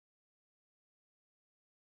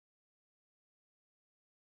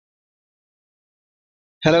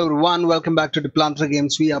Hello everyone, welcome back to the Plantra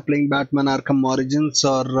Games. We are playing Batman Arkham Origins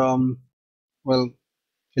or well,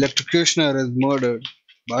 Electrocutioner is murdered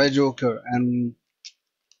by Joker and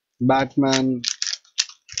Batman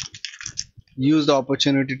used the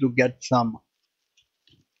opportunity to get some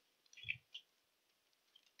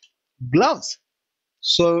gloves.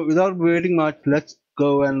 So without waiting much, let's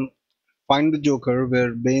go and find the Joker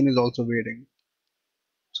where Bane is also waiting.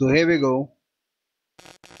 So here we go.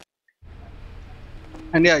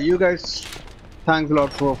 And yeah, you guys, thanks a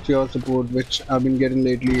lot for your support which I've been getting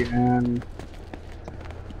lately, and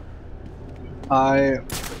I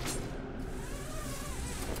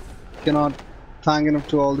cannot thank enough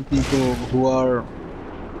to all the people who are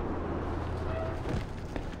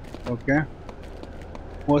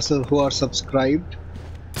who are subscribed.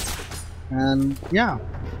 And yeah,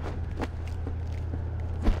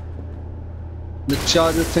 let's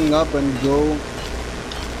charge this thing up and go.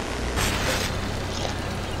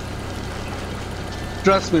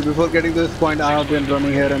 Trust me, before getting to this point I have been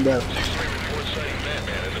running here and there.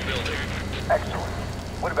 Excellent.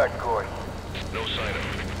 What about Goy? No sign of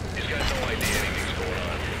him. He's got no idea anything's going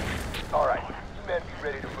on. Alright, you men be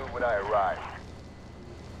ready to move when I arrive.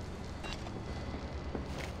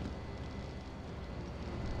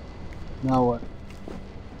 Now what?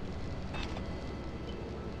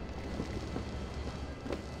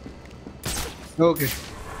 Okay.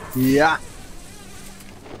 Yeah.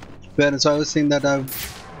 So I was saying that I've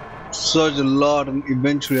searched a lot and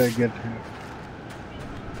eventually I get here.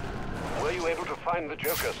 Were you able to find the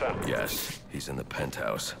Joker, son? Yes, he's in the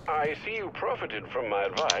penthouse. I see you profited from my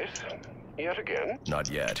advice. Yet again. Not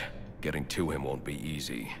yet. Getting to him won't be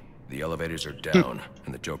easy. The elevators are down,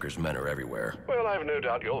 and the Joker's men are everywhere. Well, I've no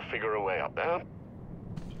doubt you'll figure a way up there.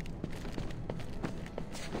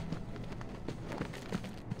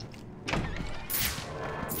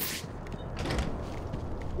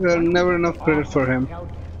 Well, never enough credit for him.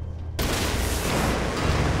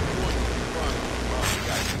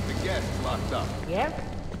 Yep.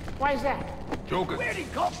 Why is that? Joker! Where'd he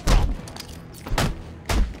come from?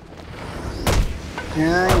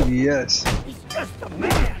 And yes. He's just a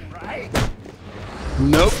man, right?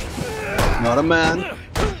 Nope. Not a man.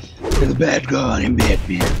 He's a bad guy in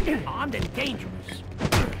Batman. Armed and dangerous.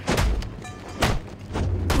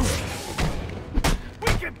 We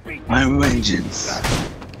can beat My vengeance.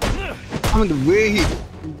 I mean, the way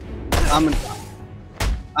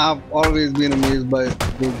I've always been amazed by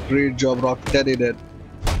the great job Rocksteady did.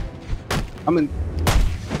 I mean,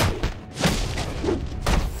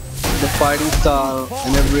 the fighting style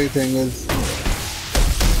and everything is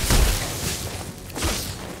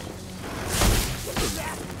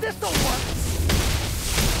This'll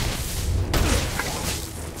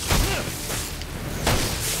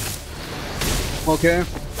work. okay.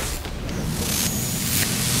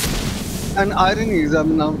 And irony is, I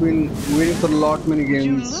mean, I've been waiting for a lot many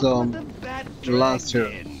games last year,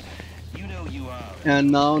 and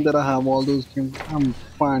now that I have all those games, I'm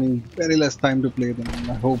finding very less time to play them.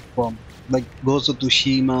 And I hope, like Ghost of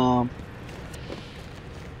Tsushima,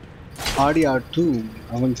 RDR2,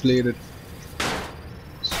 I haven't played it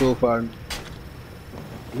so far.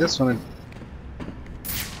 This one.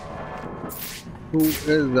 Who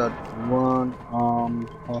is that one?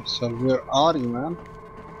 Officer, where are you, man?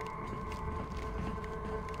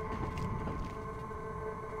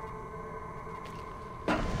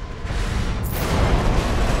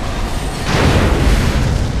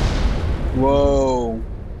 Whoa.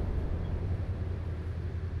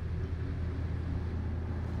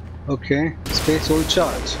 Okay, space will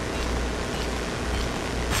charge.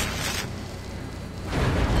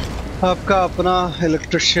 आपका अपना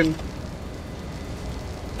electrician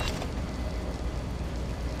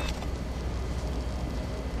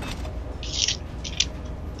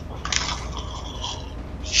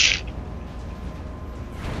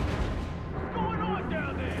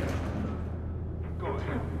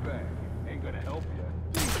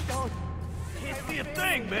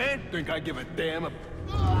Think I give a damn?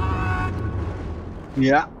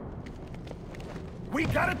 Yeah. We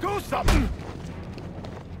gotta do something!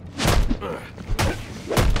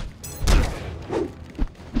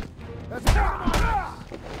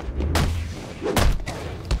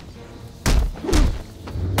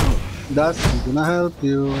 That's gonna help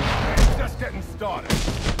you. Just getting started.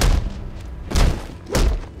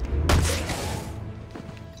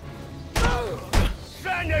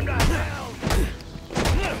 Send him to hell.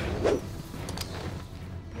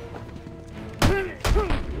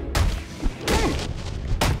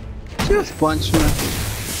 Just punch me.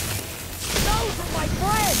 Those are my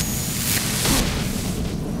friends.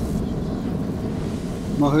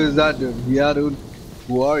 Now who is that dude? Yeah, dude.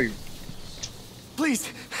 Who are you?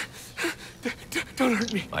 Please, don't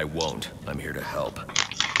hurt me. I won't. I'm here to help.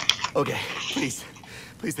 Okay, please.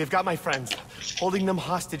 Please, they've got my friends. Holding them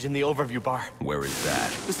hostage in the overview bar. Where is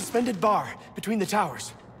that? The suspended bar, between the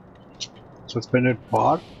towers. Suspended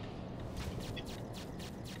bar?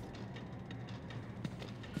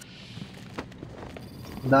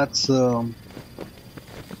 That's can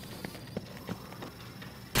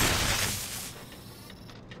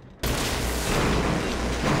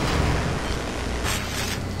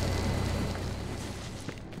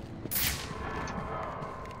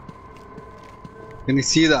you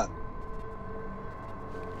see that?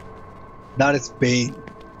 That is pain.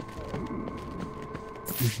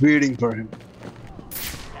 Waiting for him.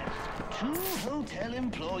 2 hotel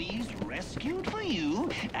employees rescued for you,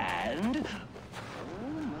 and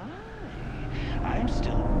oh my, I'm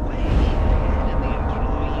still way ahead of the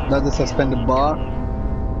employees. That's the suspended bar.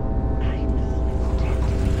 I know,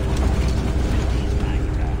 Detective.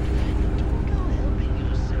 Don't go helping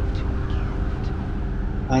yourself to a kid.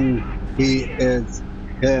 And he is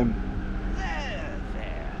him. There.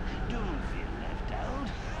 Don't feel left out.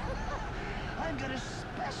 I've got a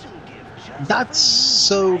special gift just That's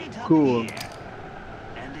for so you right up cool. here.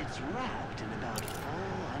 And it's wrapped in about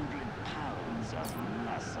 400 pounds of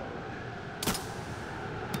muscle.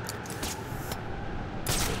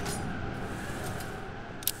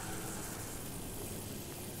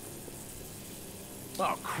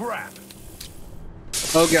 Oh, crap.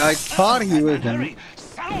 Okay, I thought he was him. Hurry!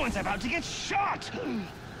 Someone's about to get shot!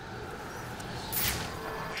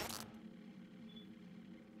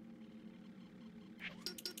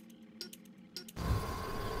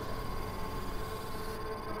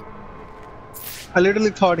 I literally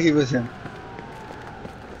thought he was him.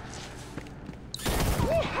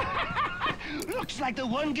 Looks like the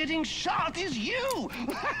one getting shot is you!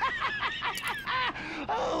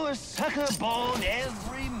 Oh, a sucker born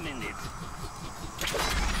every minute.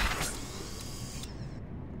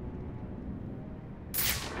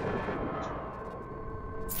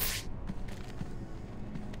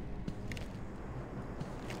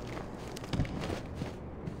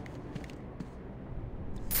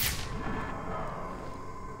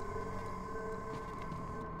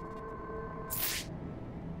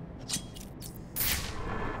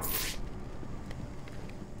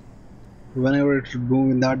 Whenever it should move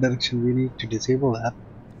in that direction, we need to disable that.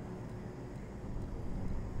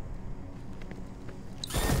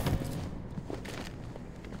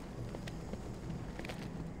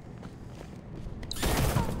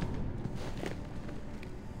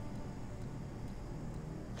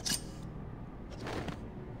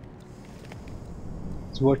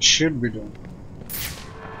 So what should we do?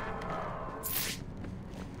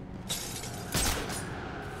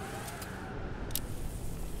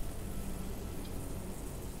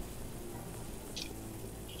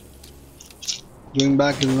 Going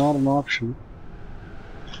back is not an option.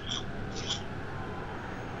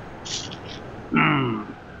 Now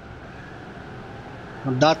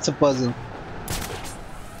that's a puzzle.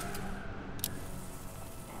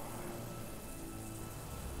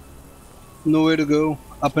 Nowhere to go,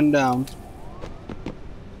 up and down.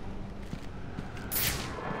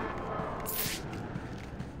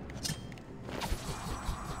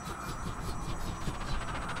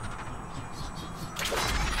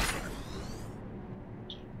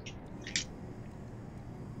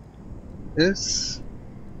 This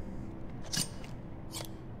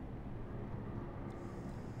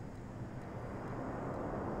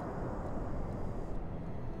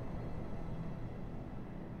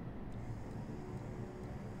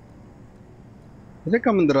did I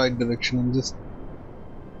come in the right direction? I'm just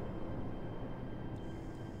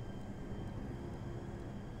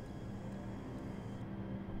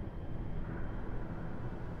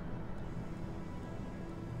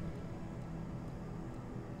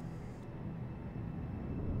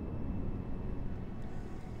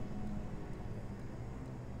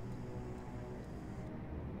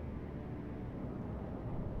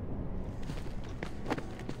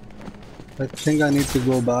I think I need to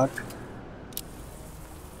go back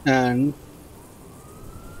and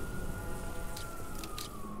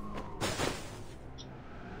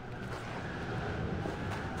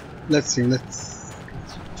let's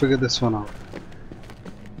figure this one out.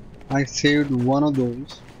 I saved one of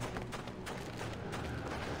those.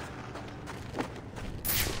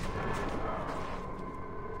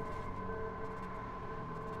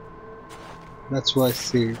 That's why I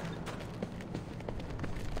saved.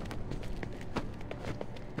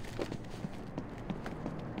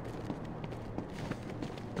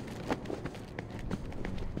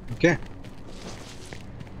 Okay.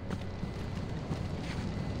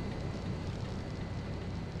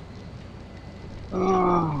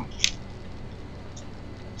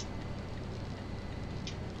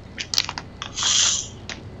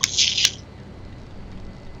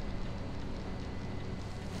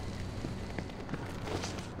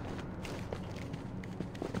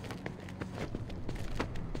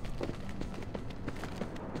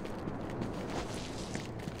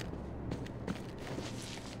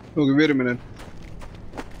 Okay, wait a minute.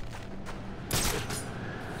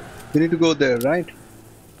 We need to go there, right?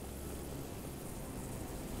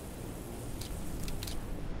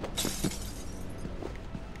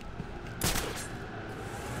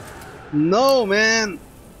 No, man.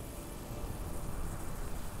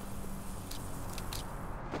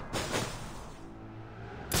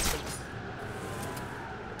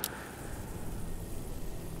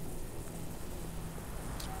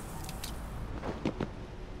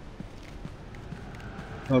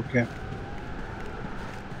 Okay.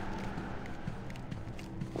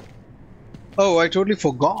 Oh, I totally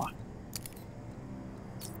forgot.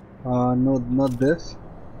 No, not this.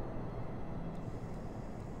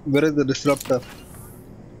 Where is the disruptor?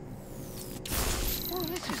 Well,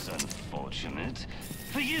 this is unfortunate.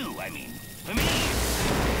 For you, I mean. For me.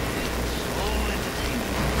 All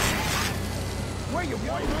entertainment. Where you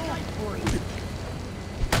want to fight for it?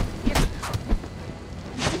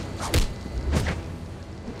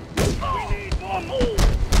 We need more move!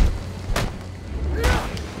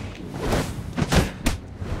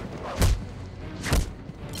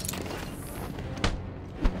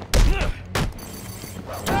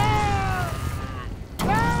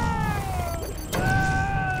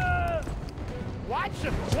 Watch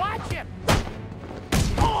him! Watch him!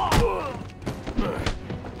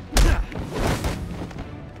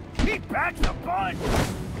 He packs a punch!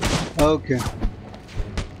 Okay.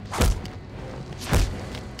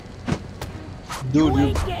 Dude, You you.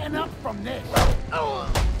 ain't getting up from this!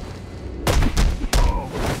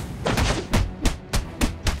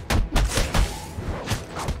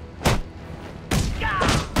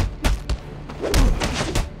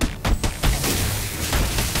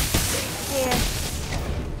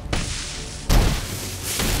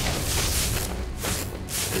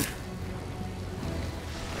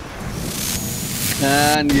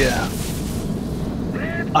 And yeah,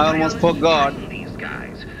 I almost forgot. These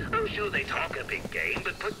guys. I'm sure they talk a big game,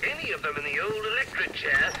 but put any of them in the old electric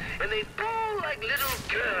chair, and they bawl like little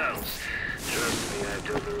girls. Trust me, I've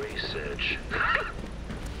done the research.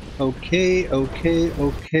 Okay.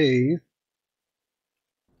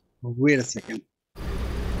 Wait a second.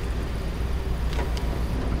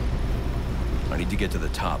 I need to get to the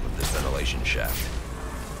top of this ventilation shaft.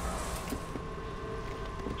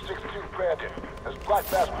 6-2 Brandon. Has Black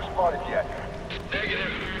Bass responded yet?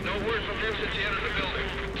 Negative. No word from him since he entered the building.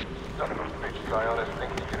 Son of a bitch, Zionist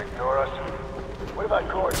thinks he can ignore us. What about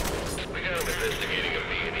Gordon? We got him investigating a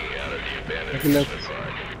B&E out of the abandoned Okay, let's- basement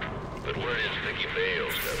park. But word is Vicky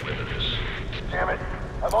Bale's got wind of this. Damn it,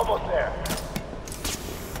 I'm almost there.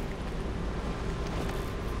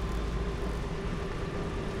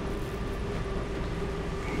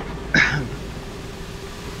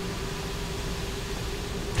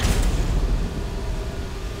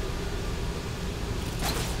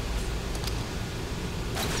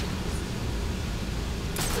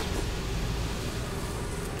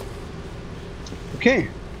 Okay.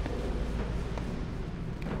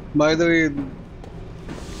 By the way,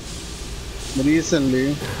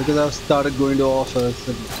 recently, because I've started going to office,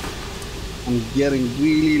 and I'm getting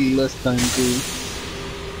really less time to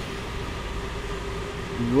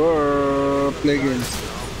play games.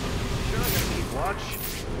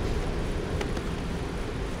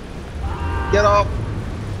 Get up.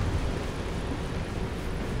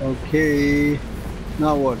 Okay.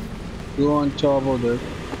 Now what? Go on top of this.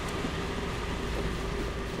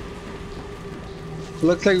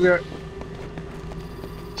 Looks like we are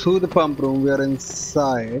through the pump room. We are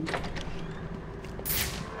inside.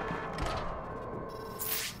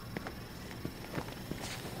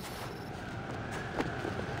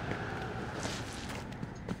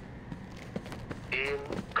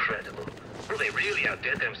 Incredible. Well, they really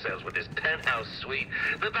outdid themselves with this penthouse suite.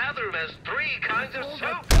 The bathroom has 3 kinds of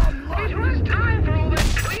soap. Who has time for all that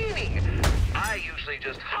cleaning? I usually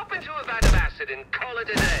just hop into a vat of acid and call it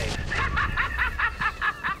a day.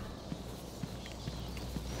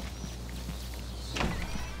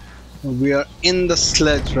 We are in the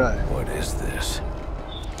sledge ride. What is this?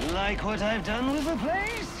 Like what I've done with the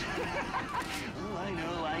place?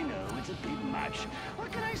 Oh, I know, it's a bit much.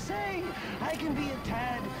 What can I say? I can be a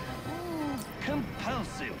tad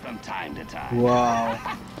compulsive from time to time. Wow.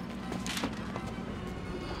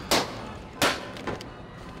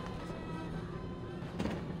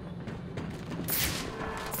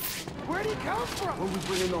 Where'd he come from? When we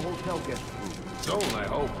bring in the hotel guest room. Soon, I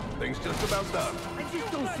hope. Things just about done. I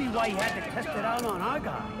just don't see why he had to test it out on our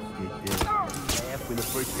guys. Laugh when the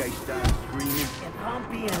first guy started screaming. If I'm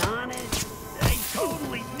being honest, I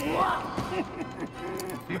totally did.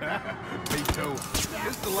 Me too.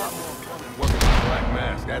 It's a lot more fun than working with Black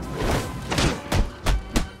Mask, that's for sure.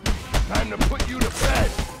 Time to put you to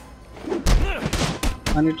bed.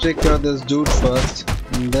 I need to take care of this dude first,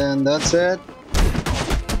 and then that's it.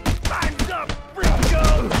 Time's up,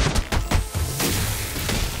 Frisco.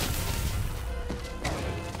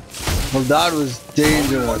 Well, that was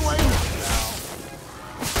dangerous.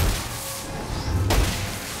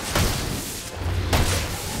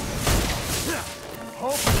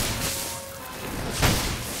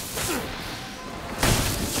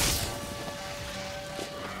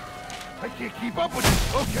 I can't keep up with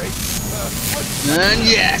this. Okay. And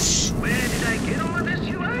yes! Where did I get all of this,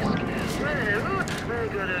 you ask? Well, I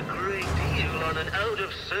got a great deal on an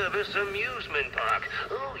out-of-service amusement park.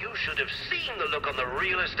 Oh, you should have seen the look on the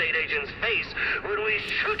real estate agent's face when we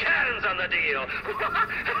shook hands on the deal.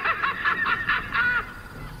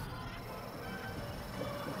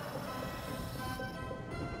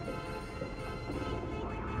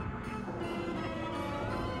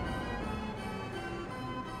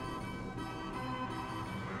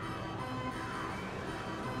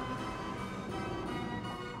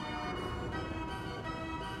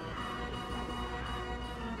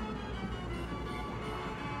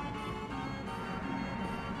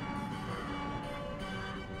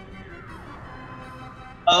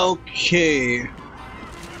 Okay.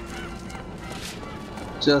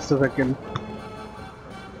 Just a second.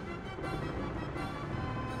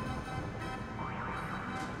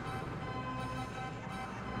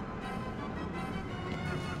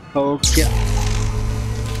 Okay.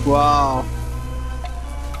 Wow.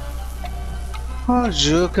 Oh,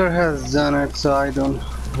 Joker has done it, so I don't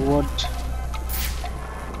what.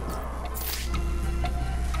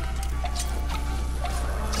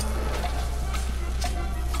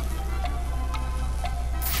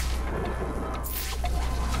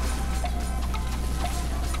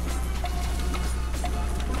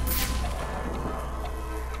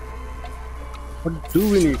 What do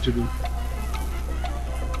we need to do?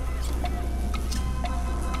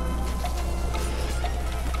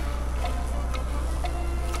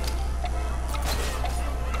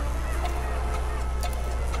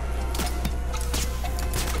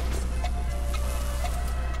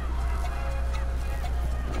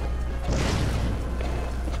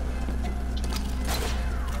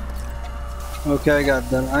 Okay, I got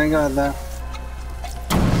that. I got that.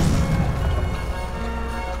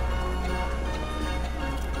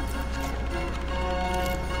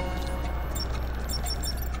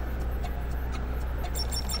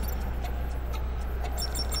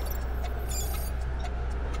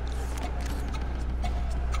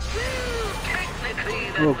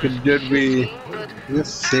 Okay, did we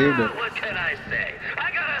just saved it? What can I say?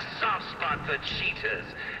 I got a soft spot for cheaters.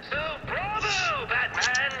 So bravo,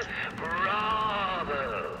 Batman!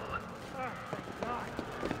 Bravo!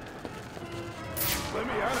 Let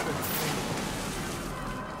me out of this.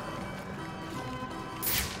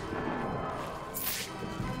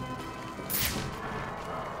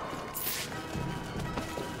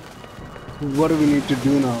 What do we need to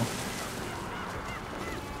do now?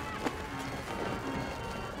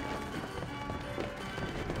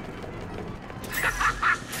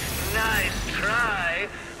 Nice try.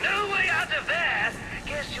 No way out of there.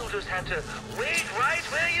 Guess you'll just have to wait right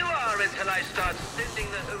where you are until I start sending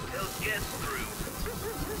the hotel guests through.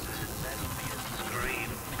 That'll be a scream.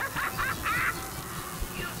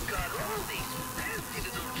 You've got all these fancy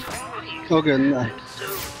little toys. Okay, no. I'm so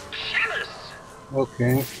jealous.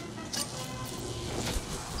 Okay.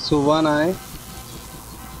 So one eye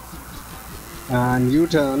and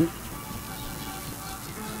U-turn.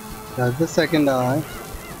 That's the second eye.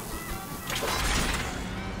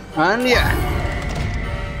 And yeah,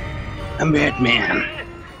 I'm Batman.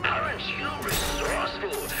 Aren't you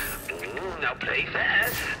resourceful? Now play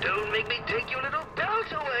fair. Don't make me take your little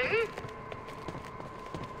belt away.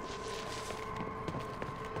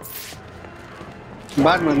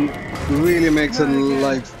 Batman really makes a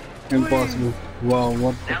life impossible. Wow,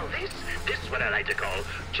 what the... Now this is what I like to call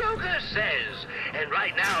Joker Says. And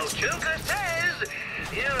right now, Joker says,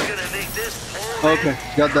 you're gonna make this poor Okay,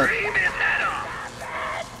 got that. scream his head off.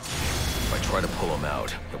 If I try to pull him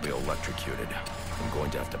out, he'll be electrocuted. I'm going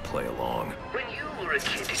to have to play along. When you were a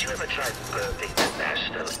kid, did you ever try burping the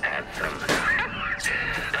national anthem?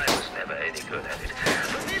 I was never any good at it.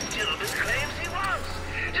 But this gentleman claims he was.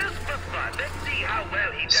 Just for fun, let's see how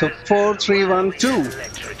well he does. So 4, 3, 1, 2.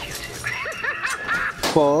 Electrocute him.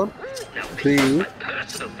 4, 3,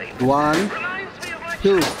 1,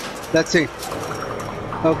 2. Let's see.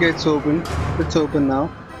 Okay, it's open. It's open now.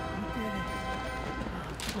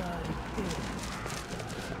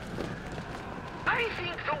 I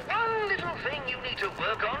think the one little thing you need to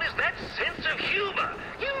work on is that sense of humor.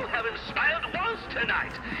 You haven't smiled once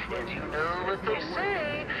tonight. And you know what they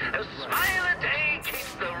say, a smile a day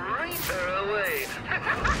keeps the reaper away.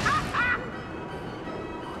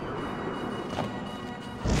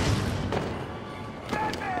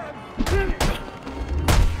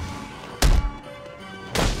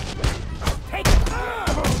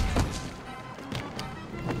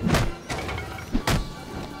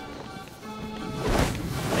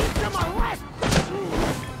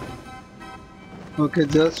 Okay,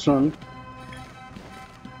 just run.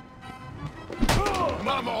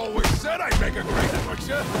 Mama always said I'd make a great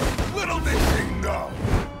butcher. Little did she know.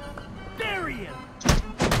 There he is.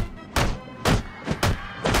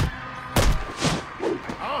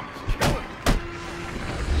 I'm killing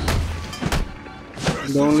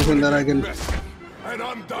The only thing that I can. messy, and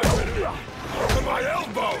I'm diving in to my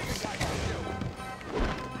elbows.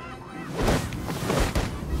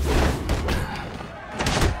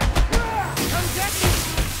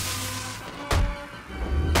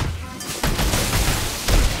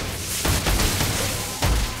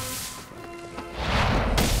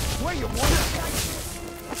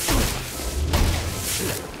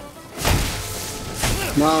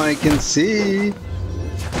 Now I can see.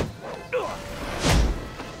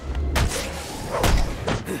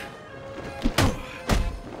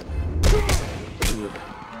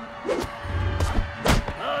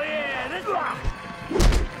 Oh yeah, this one.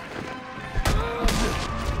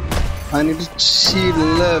 I need to cheat a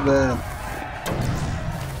little bit.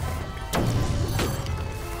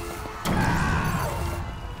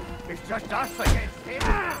 It's just us against him.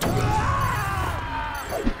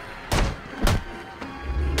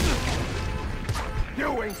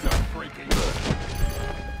 You ain't so freaky.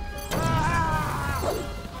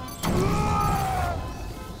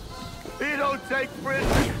 He don't take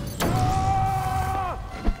prisoners.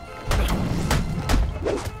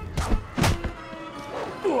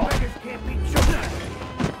 Beggars can't be chosen.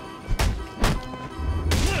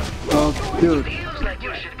 Oh, dude. Feels like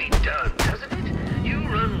you should be done, doesn't it? You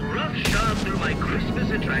run roughshod through my Christmas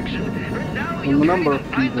attraction, and now you A can't number even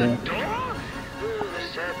of find the people. door? Oh, the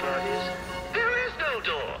sad part is, there is no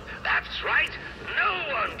door. That's right,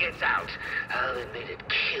 no one gets out. I'll admit it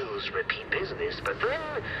kills repeat business, but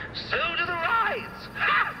then, so do the rides.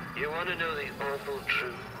 Ha! You want to know the awful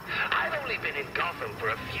truth? I've only been in Gotham for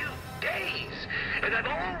a few days, and I've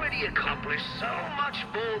already accomplished so much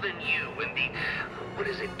more than you in the, what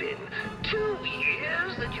has it been, 2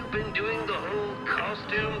 years that you've been doing the whole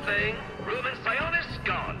costume thing? Ruben Sionis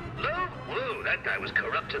gone. Whoa, that guy was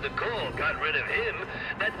corrupt to the core, got rid of him.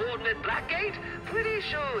 That warden at Blackgate? Pretty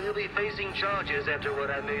sure he'll be facing charges after what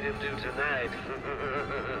I made him do tonight.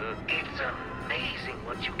 It's amazing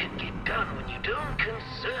what you can get done when you don't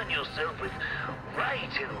concern yourself with right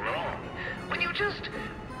and wrong. When you just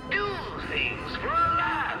do things for a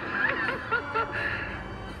laugh.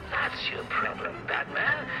 That's your problem,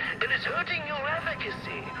 Batman. And it's hurting your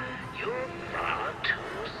efficacy. You're far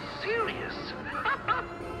too serious.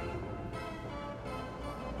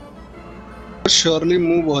 Surely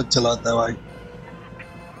move बहुत चलाता है भाई.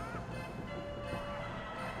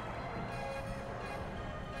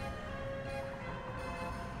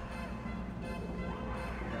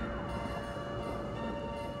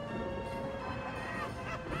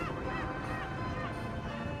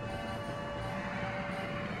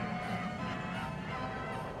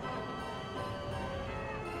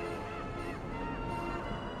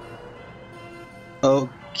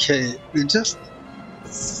 Okay, just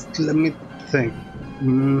let me think.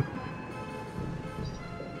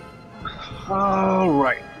 All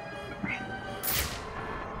right.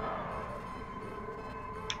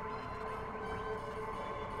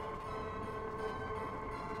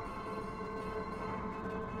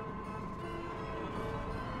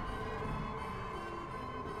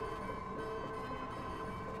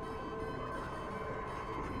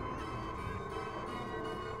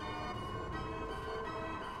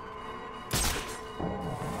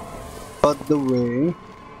 But the way.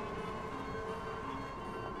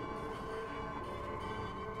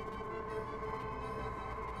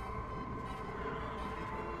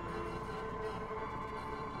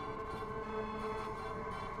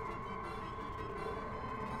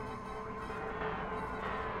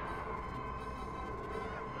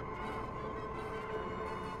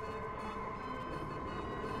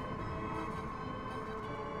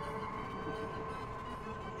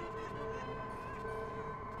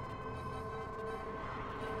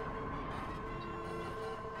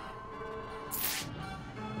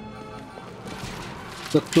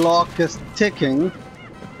 The clock is ticking.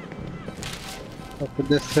 Okay,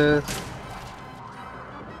 this is.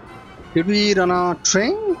 Did we run a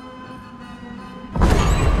train?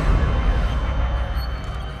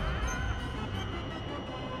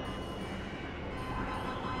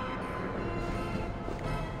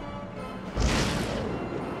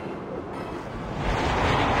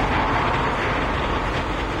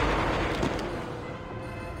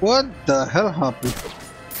 What the hell happened?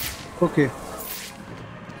 Okay.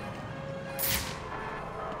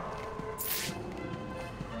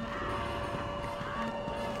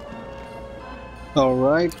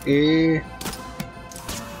 Alright, A.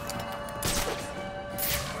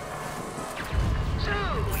 So,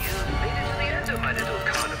 you've made it to the end of my little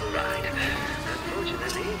carnival ride.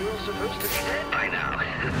 Unfortunately, you're supposed to be dead by now.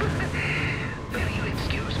 Will you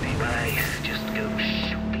excuse me while I just go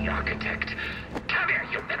shoot the architect? Come here,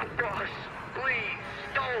 you little boss! Please,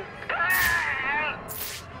 don't! Ah!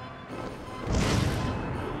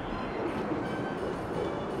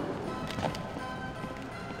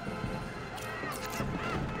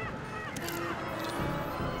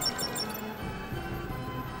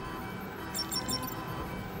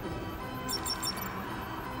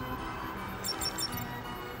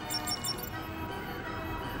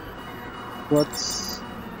 What's...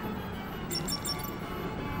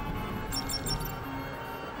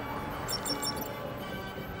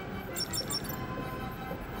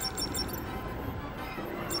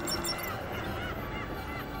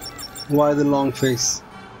 Why the long face?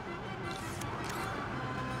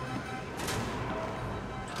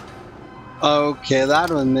 Okay, that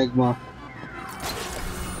was Enigma.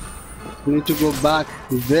 We need to go back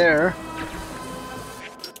there.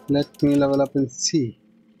 Let me level up and see.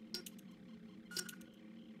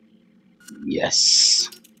 Yes.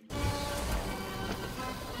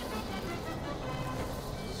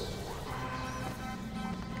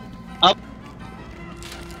 Up.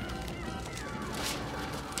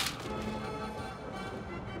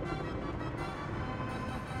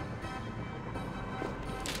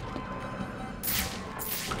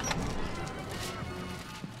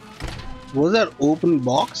 Was that open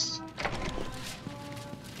box?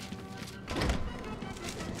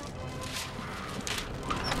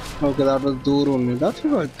 Okay, that was door only. That's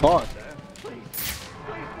what I thought.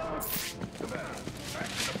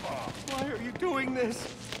 Why are you doing this?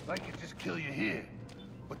 I could just kill you here.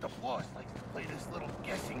 But the boss likes to play this little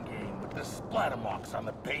guessing game with the splatter marks on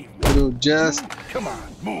the pavement. You just... Come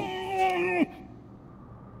on, move.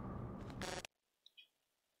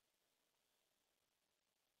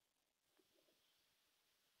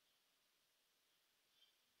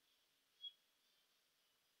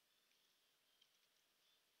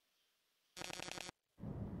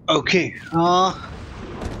 Okay.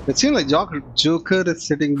 It seems like Joker is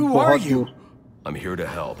sitting Who are you? I'm here to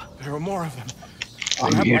help. There are more of them.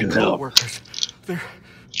 I'm They have here my to help. co-workers.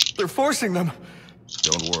 They're forcing them.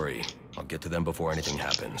 Don't worry. I'll get to them before anything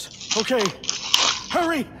happens. Okay.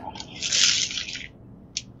 Hurry!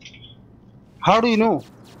 How do you know?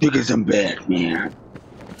 Because I'm Batman.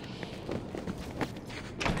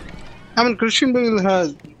 I mean, Christian Bale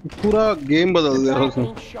has pura game badal diya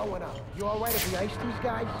usne. Showing up. You alright if we ice these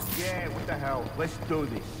guys? Yeah, what the hell? Let's do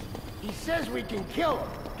this. He says we can kill him.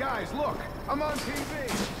 Guys, look, I'm on TV.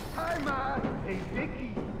 Hi, Ma. Hey,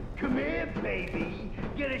 Vicky. Come here, baby.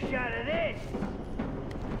 Get a shot of this.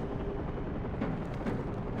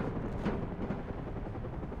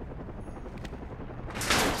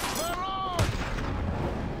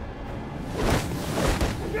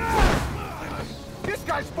 This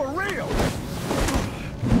guy's for real.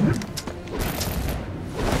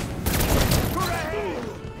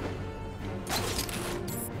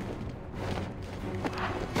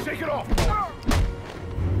 Shake it off.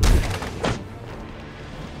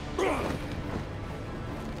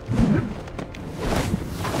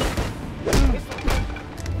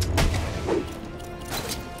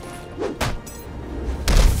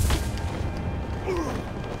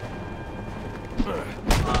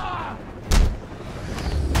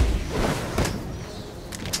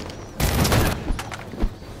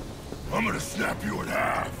 I'm gonna snap you in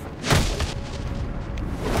half.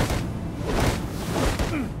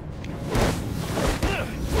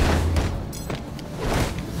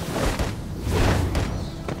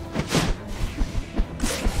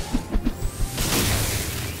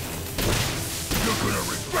 You're gonna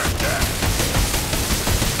regret that.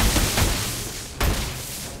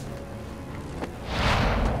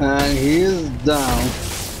 And he is down.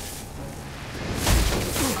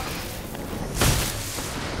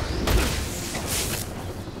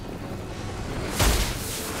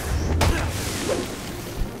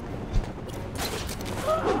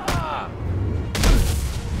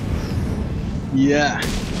 Yeah.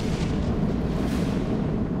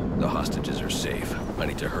 The hostages are safe. I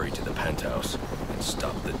need to hurry to the penthouse and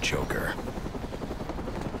stop the Joker.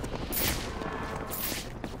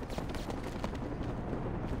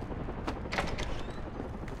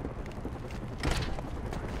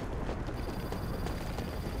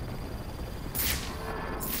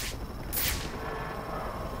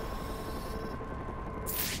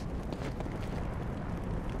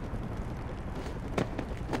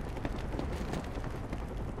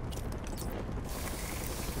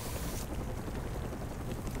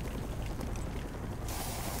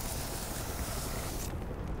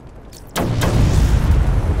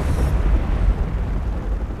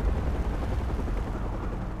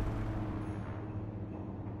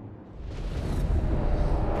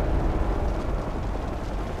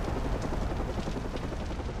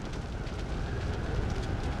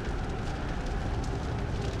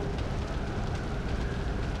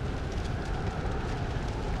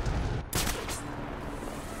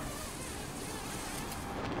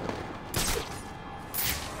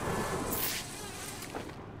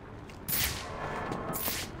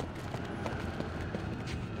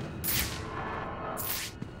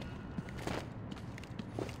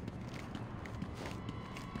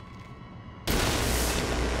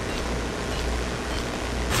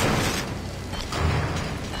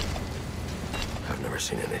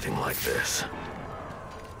 seen anything like this.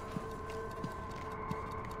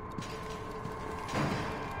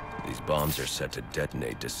 These bombs are set to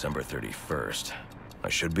detonate December 31st. I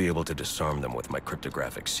should be able to disarm them with my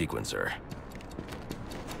cryptographic sequencer.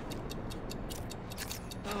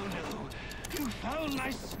 Oh no! You found my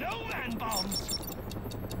snowman bombs!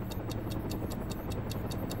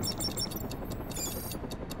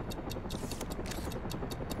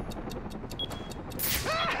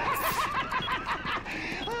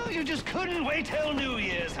 Oh, you just couldn't wait till New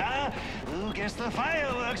Year's, huh? Oh, guess the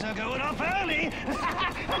fireworks are going off early!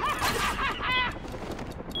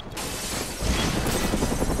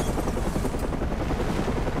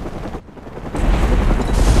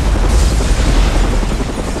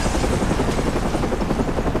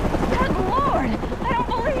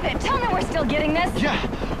 Getting this?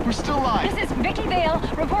 Yeah, we're still live. This is Vicky Vale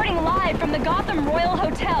reporting live from the Gotham Royal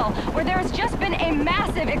Hotel, where there has just been a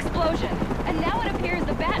massive explosion. And now it appears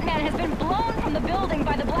the Batman has been blown from the building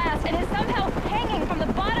by the blast and is somehow hanging from the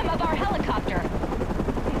bottom of our helicopter.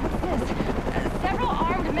 What's this? Several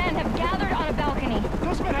armed men have gathered on a balcony.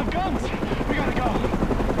 Those men have guns. We gotta go.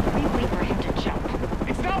 We wait for him to jump.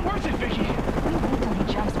 It's not worth it, Vicky. We wait till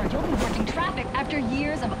he jumps or you'll be working traffic. After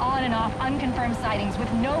years of on and off unconfirmed sightings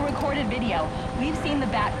with no recorded video, we've seen the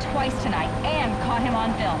Bat twice tonight and caught him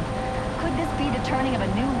on film. Could this be the turning of a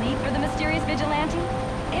new leaf for the mysterious vigilante?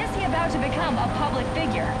 Is he about to become a public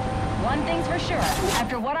figure? One thing's for sure,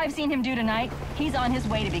 after what I've seen him do tonight, he's on his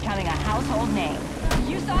way to becoming a household name.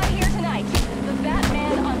 You saw it here tonight, the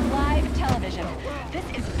Batman on live television. This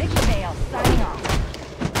is Vicky Vale signing off.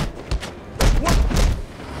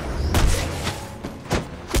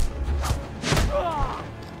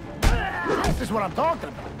 This is what I'm talking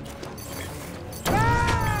about.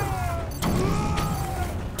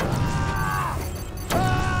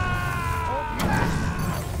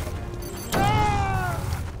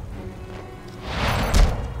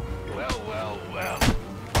 Well.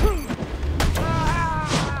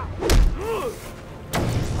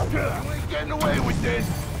 You ain't getting away with this.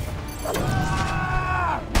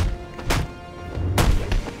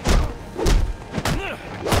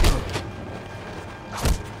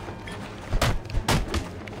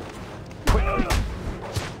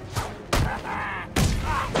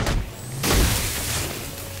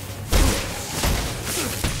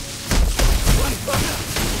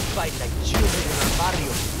 Fight like children in our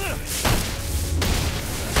barrio.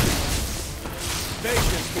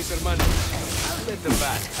 Patience, mis hermanos. I'll let the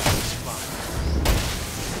Bat have his fun.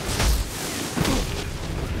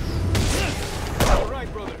 All right,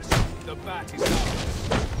 brothers. The Bat is ours.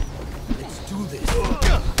 Let's do this.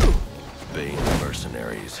 Bane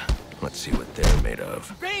mercenaries. Let's see what they're made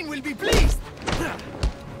of. Bane will be pleased.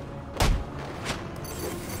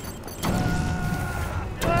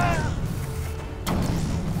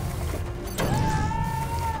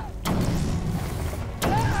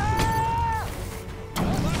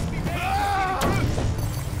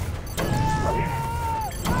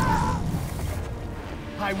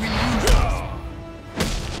 I will use this.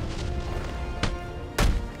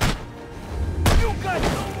 You got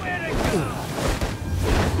nowhere to go.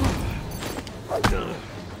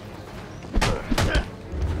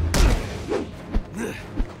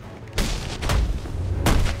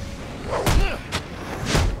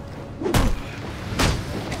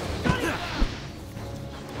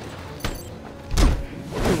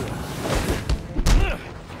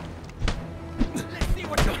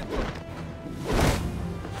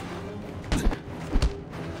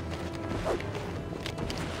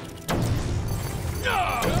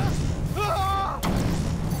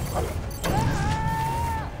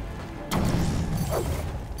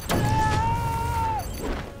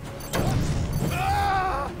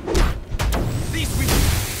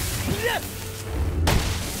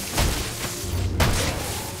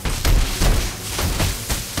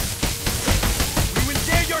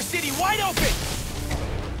 City wide open!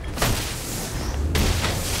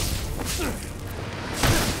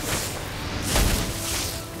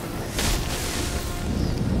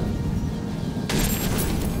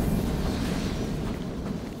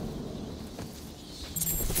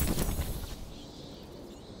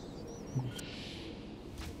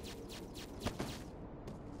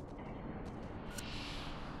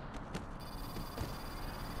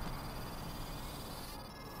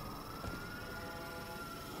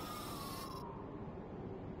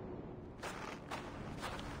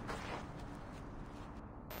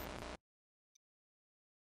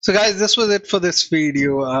 So guys, this was it for this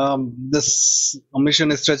video. This mission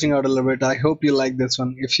is stretching out a little bit. I hope you like this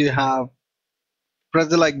one. If you have, press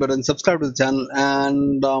the like button, subscribe to the channel,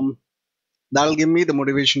 and that'll give me the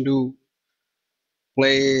motivation to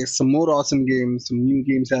play some more awesome games, some new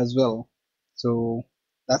games as well. So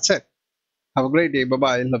that's it. Have a great day. Bye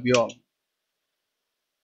bye. Love you all.